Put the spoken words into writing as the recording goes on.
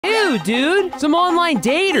do, dude? Some online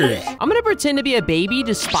daters. I'm gonna pretend to be a baby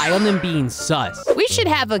to spy on them being sus. We should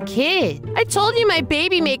have a kid. I told you my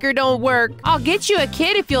baby maker don't work. I'll get you a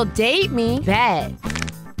kid if you'll date me. Bet.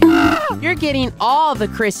 You're getting all the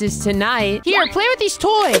Chris's tonight. Here, play with these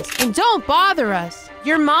toys and don't bother us.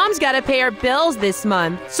 Your mom's gotta pay our bills this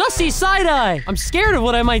month. Sussy side-eye. I'm scared of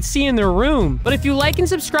what I might see in their room. But if you like and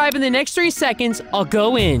subscribe in the next 3 seconds, I'll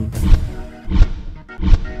go in.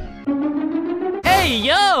 Hey,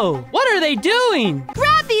 yo! What are they doing?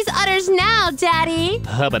 Grab these udders now, Daddy.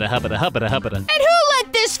 Hubbada, hubbada, hubbada, hubbada. And who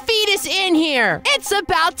let this fetus in here? It's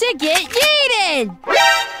about to get yeeted.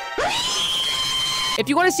 If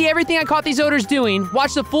you want to see everything I caught these odors doing,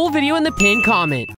 watch the full video in the pinned comment.